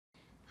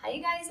Hi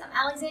you guys, I'm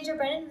Alexandra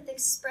Brennan with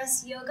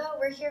Express Yoga.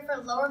 We're here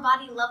for lower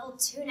body level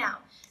 2 now.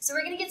 So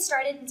we're going to get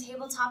started in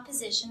tabletop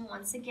position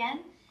once again.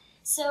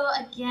 So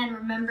again,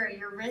 remember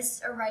your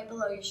wrists are right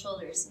below your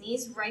shoulders,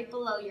 knees right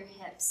below your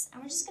hips.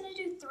 And we're just going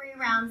to do 3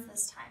 rounds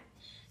this time.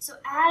 So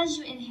as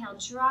you inhale,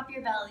 drop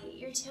your belly,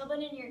 your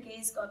tailbone and your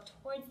gaze go up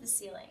towards the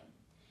ceiling.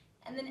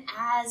 And then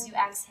as you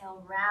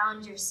exhale,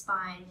 round your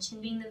spine,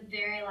 chin being the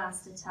very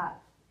last to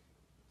tuck.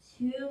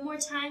 2 more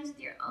times with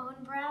your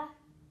own breath.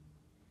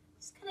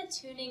 Just kind of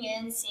tuning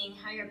in, seeing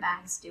how your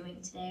back's doing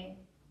today.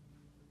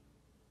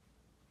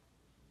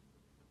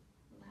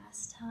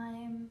 Last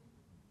time.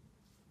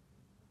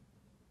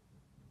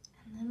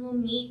 And then we'll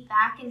meet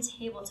back in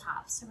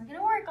tabletop. So we're going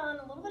to work on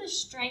a little bit of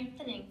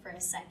strengthening for a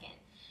second.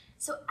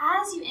 So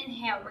as you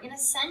inhale, we're going to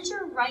send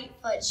your right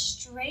foot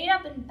straight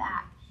up and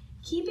back,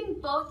 keeping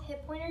both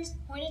hip pointers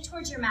pointed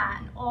towards your mat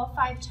and all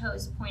 5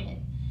 toes pointed.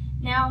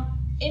 Now,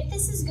 if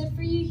this is good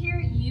for you here,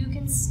 you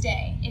can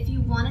stay. If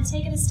you want to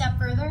take it a step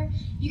further,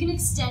 you can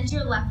extend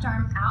your left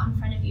arm out in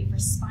front of you for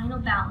spinal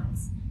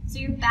balance. So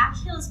your back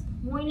heel is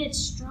pointed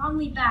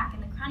strongly back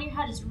and the crown of your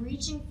head is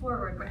reaching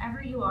forward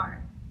wherever you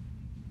are.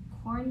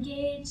 Core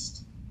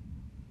engaged.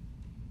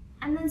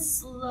 And then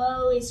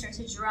slowly start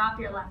to drop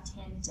your left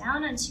hand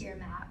down onto your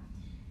mat.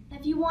 Now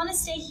if you want to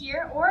stay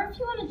here, or if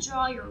you want to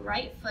draw your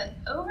right foot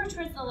over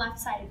towards the left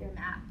side of your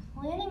mat,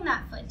 planting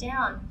that foot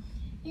down,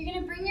 you're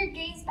going to bring your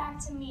gaze back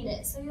to meet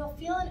it, so you'll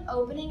feel an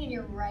opening in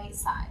your right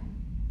side.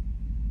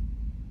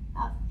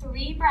 About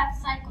 3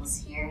 breath cycles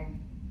here.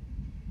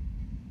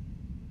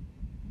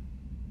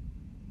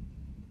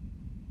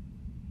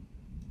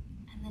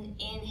 And then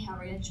inhale,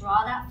 we're going to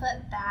draw that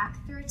foot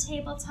back through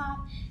tabletop.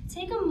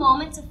 Take a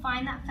moment to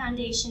find that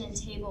foundation and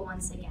table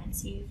once again,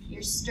 so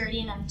you're sturdy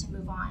enough to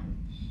move on.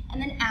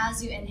 And then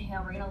as you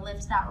inhale, we're going to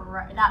lift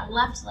that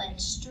left leg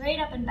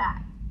straight up and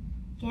back.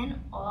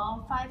 Again,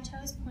 all 5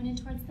 toes pointed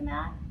towards the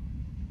mat.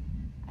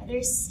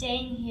 Either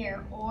staying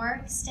here or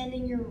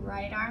extending your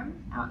right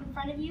arm out in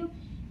front of you.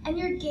 And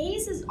your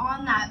gaze is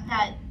on that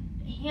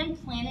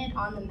hand planted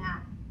on the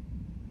mat.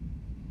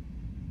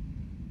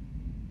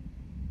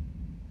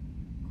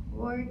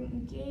 Core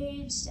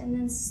engaged, and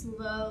then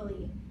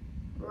slowly,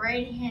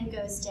 right hand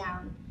goes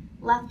down.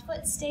 Left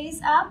foot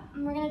stays up,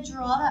 and we're going to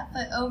draw that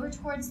foot over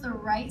towards the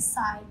right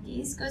side.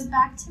 Gaze goes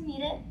back to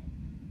meet it.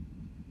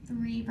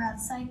 3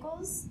 breath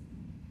cycles.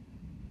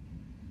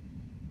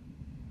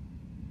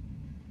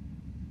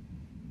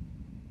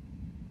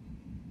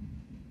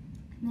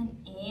 And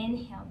then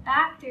inhale,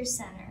 back through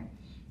center.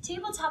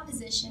 Tabletop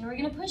position, we're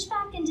going to push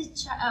back into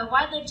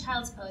wide leg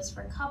child's pose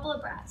for a couple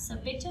of breaths. So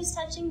big toes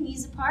touching,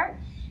 knees apart.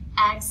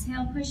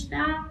 Exhale, push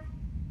back.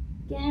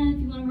 Again, if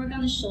you want to work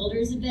on the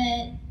shoulders a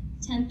bit,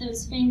 tent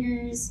those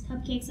fingers,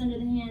 cupcakes under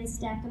the hands,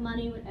 stack of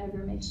money, whatever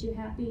makes you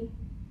happy.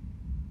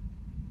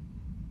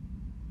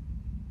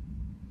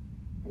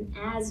 And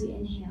as you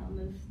inhale,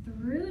 move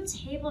through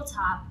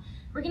tabletop.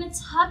 We're going to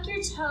tuck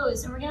your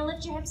toes and we're going to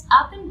lift your hips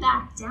up and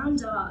back, down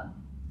dog.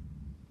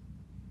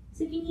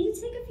 So if you need to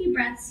take a few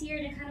breaths here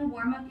to kind of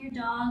warm up your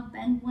dog,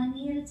 bend one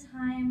knee at a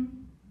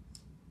time.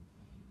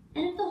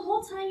 And if the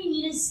whole time you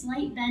need a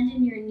slight bend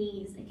in your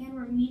knees, again,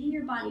 we're meeting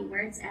your body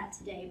where it's at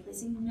today,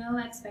 placing no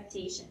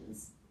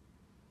expectations.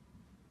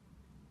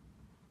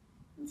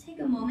 And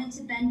take a moment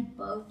to bend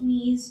both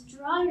knees,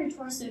 draw your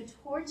torso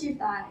towards your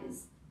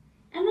thighs,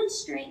 and then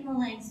straighten the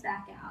legs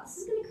back out. This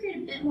is going to create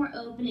a bit more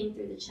opening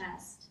through the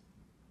chest.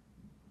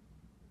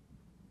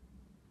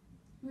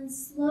 And then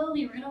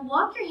slowly, we're going to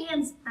walk your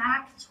hands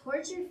back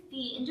towards your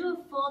feet into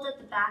a fold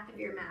at the back of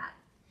your mat.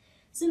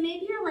 So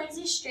maybe your legs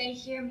are straight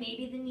here,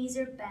 maybe the knees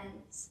are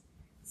bent.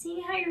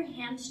 Seeing how your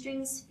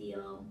hamstrings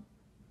feel.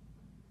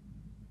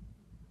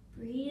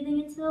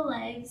 Breathing into the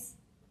legs,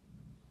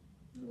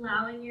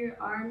 allowing your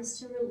arms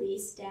to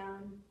release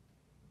down.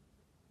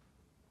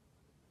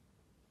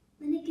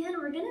 And again,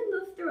 we're going to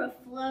move through a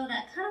flow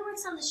that kind of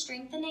works on the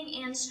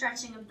strengthening and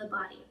stretching of the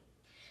body.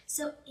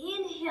 So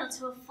inhale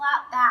to a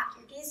flat back.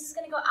 Your gaze is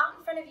going to go out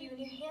in front of you and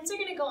your hands are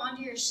going to go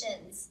onto your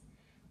shins.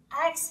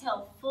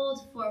 Exhale,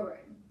 fold forward.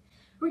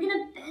 We're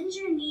going to bend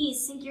your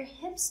knees, sink your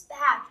hips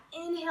back.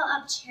 Inhale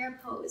up, chair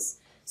pose.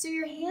 So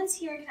your hands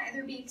here can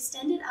either be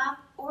extended up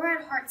or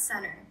at heart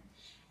center.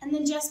 And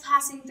then just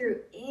passing through.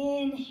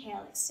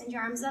 Inhale, extend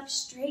your arms up,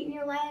 straighten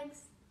your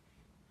legs.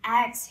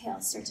 Exhale,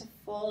 start to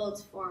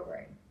fold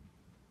forward.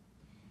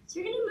 So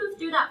you're going to move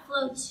through that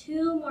flow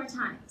 2 more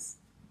times.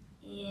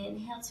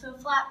 Inhale to a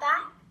flat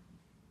back.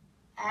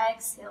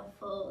 Exhale,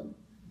 fold.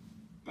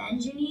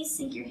 Bend your knees,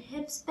 sink your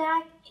hips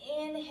back.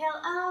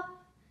 Inhale up.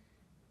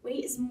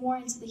 Weight is more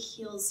into the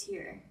heels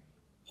here.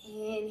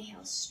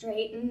 Inhale,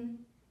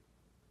 straighten.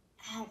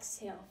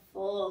 Exhale,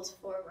 fold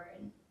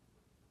forward.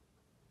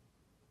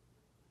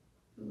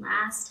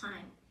 Last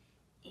time.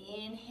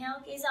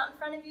 Inhale, gaze out in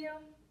front of you.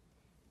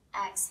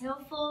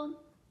 Exhale, fold.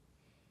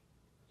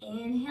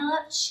 Inhale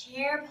up,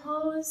 chair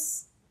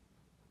pose.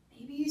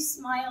 Maybe you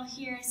smile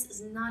here. This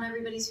is not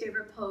everybody's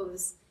favorite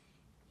pose.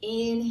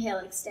 Inhale,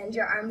 extend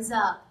your arms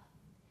up.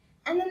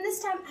 And then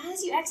this time,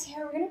 as you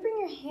exhale, we're gonna bring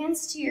your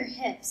hands to your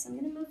hips. I'm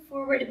gonna move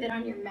forward a bit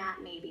on your mat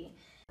maybe.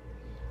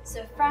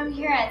 So from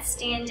here at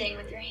standing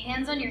with your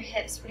hands on your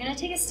hips, we're gonna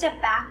take a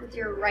step back with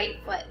your right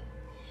foot,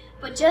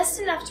 but just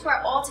enough to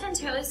where all 10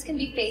 toes can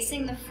be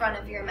facing the front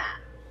of your mat.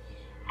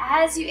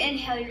 As you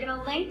inhale, you're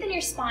gonna lengthen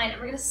your spine and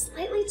we're gonna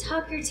slightly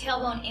tuck your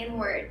tailbone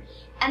inward.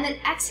 And then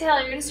exhale,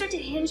 you're gonna start to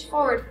hinge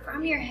forward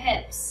from your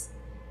hips,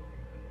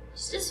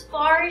 just as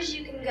far as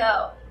you can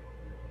go.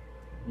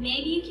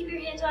 Maybe you keep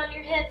your hands on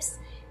your hips,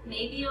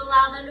 maybe you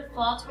allow them to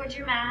fall towards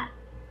your mat.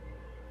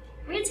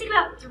 We're gonna take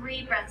about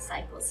 3 breath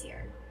cycles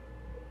here.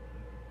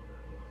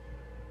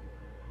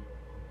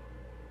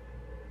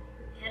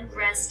 And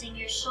resting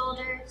your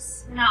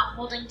shoulders, we're not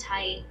holding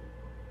tight.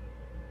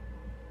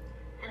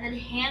 And then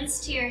hands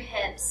to your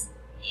hips,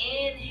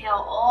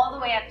 inhale all the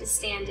way up to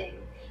standing.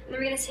 And then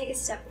we're gonna take a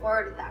step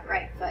forward with that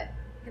right foot.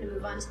 We're gonna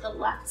move on to the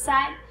left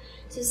side.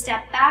 So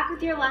step back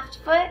with your left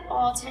foot,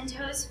 all 10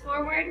 toes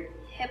forward,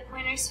 hip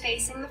pointers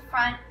facing the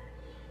front.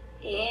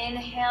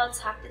 Inhale,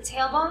 tuck the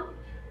tailbone.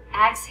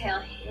 Exhale,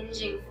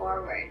 hinging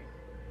forward.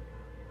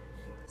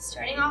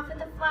 Starting off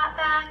with a flat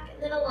back,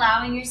 and then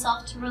allowing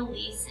yourself to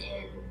release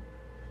in.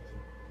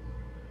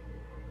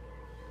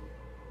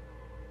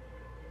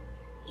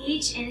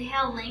 Each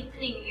inhale,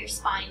 lengthening your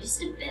spine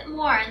just a bit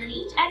more, and then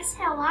each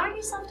exhale, allowing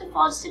yourself to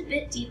fall just a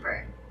bit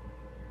deeper.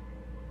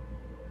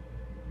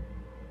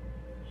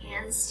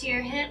 Hands to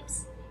your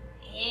hips.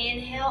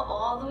 Inhale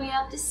all the way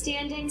up to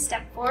standing.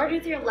 Step forward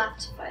with your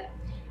left foot.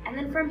 And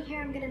then from here,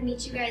 I'm going to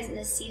meet you guys in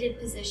a seated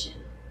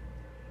position.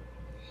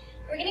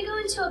 We're going to go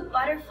into a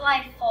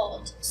butterfly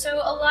fold. So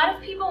a lot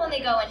of people, when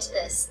they go into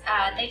this,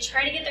 they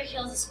try to get their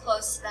heels as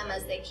close to them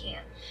as they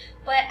can.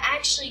 But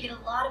actually, you get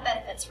a lot of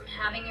benefits from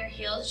having your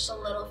heels just a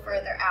little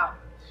further out.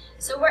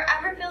 So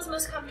wherever feels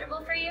most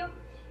comfortable for you,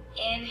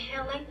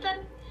 inhale,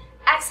 lengthen.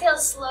 Exhale,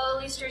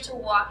 slowly start to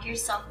walk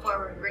yourself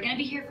forward. We're going to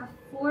be here for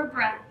 4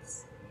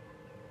 breaths.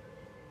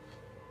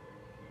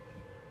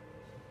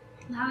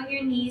 Allowing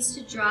your knees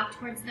to drop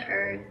towards the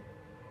earth.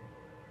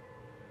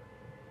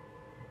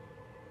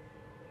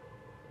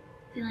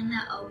 Feeling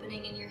that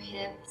opening in your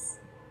hips.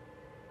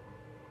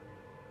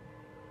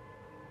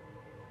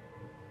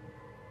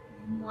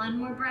 And 1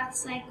 more breath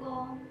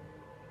cycle.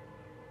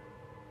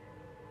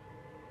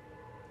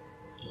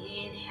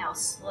 Inhale,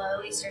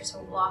 slowly start to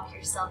walk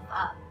yourself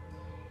up.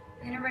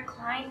 You're going to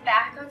recline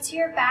back onto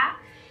your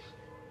back.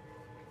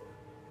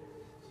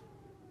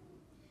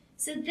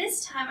 So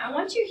this time, I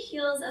want your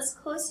heels as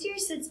close to your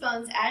sits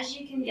bones as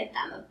you can get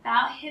them,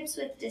 about hips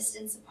width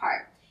distance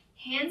apart.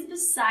 Hands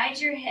beside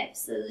your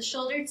hips, so the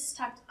shoulders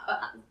tucked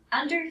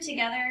under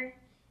together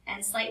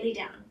and slightly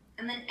down.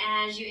 And then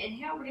as you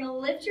inhale, we're going to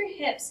lift your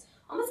hips,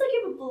 almost like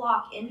you have a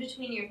block in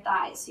between your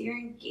thighs. So you're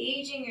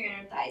engaging your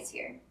inner thighs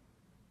here.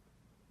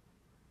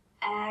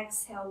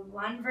 Exhale,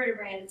 1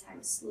 vertebrae at a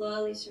time.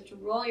 Slowly start to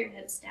roll your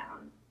hips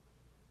down.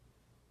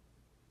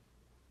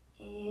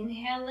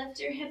 Inhale, lift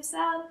your hips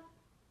up.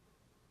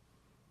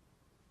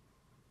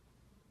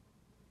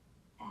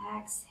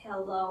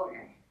 Exhale,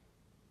 lower.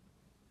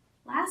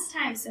 Last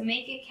time, so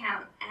make it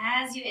count.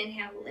 As you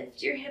inhale,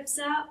 lift your hips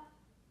up.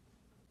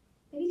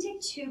 Maybe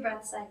take 2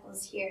 breath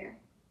cycles here.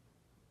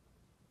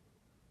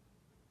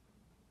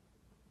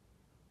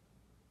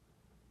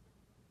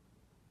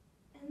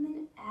 And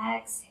then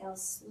exhale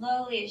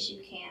slowly as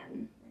you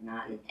can. We're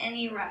not in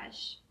any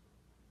rush.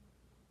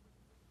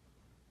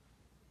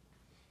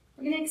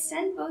 We're going to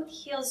extend both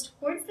heels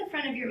towards the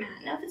front of your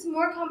mat. Now, if it's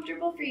more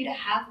comfortable for you to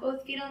have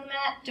both feet on the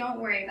mat,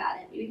 don't worry about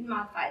it. You can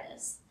modify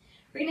this.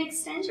 We're going to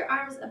extend your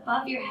arms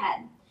above your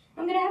head.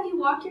 I'm going to have you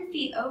walk your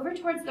feet over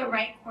towards the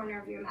right corner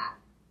of your mat.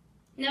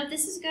 Now, if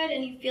this is good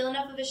and you feel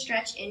enough of a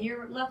stretch in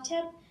your left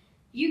hip,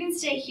 you can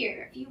stay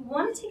here. If you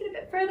want to take it a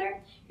bit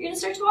further, you're going to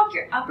start to walk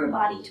your upper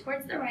body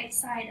towards the right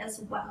side as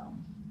well.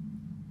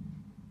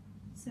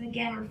 So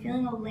again, we're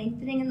feeling a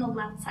lengthening in the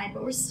left side,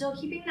 but we're still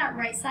keeping that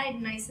right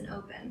side nice and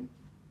open.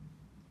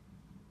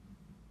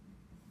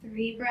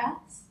 3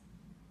 breaths.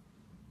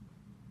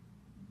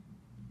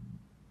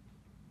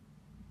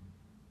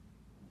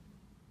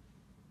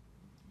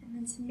 And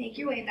then to make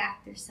your way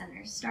back through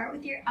center, start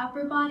with your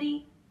upper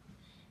body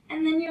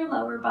and then your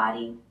lower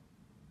body.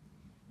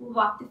 We'll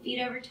walk the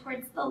feet over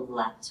towards the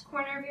left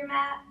corner of your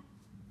mat.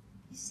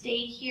 You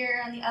stay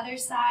here on the other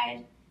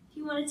side. If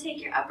you want to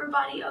take your upper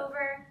body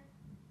over,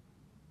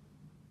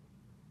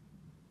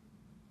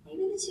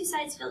 maybe the 2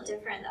 sides feel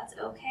different, that's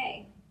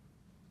okay.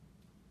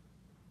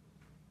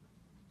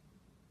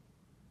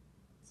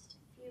 Just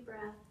a few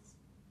breaths.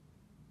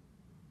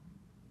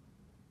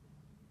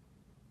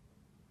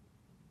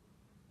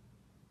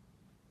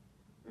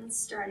 And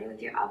starting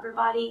with your upper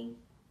body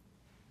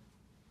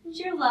and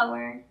your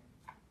lower.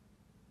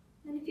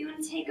 And if you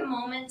want to take a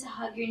moment to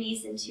hug your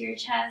knees into your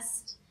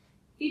chest,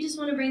 if you just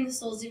want to bring the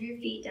soles of your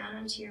feet down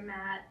onto your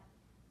mat,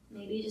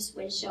 maybe just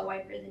windshield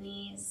wiper the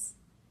knees.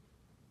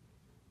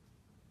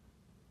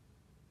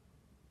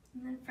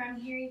 And then from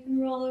here you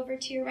can roll over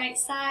to your right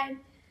side,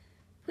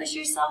 push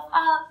yourself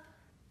up,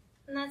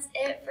 And that's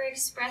it for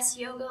Express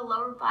Yoga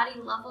Lower Body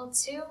Level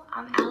 2.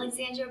 I'm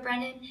Alexandra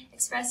Brennan.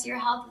 Express your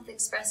health with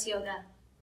Express Yoga.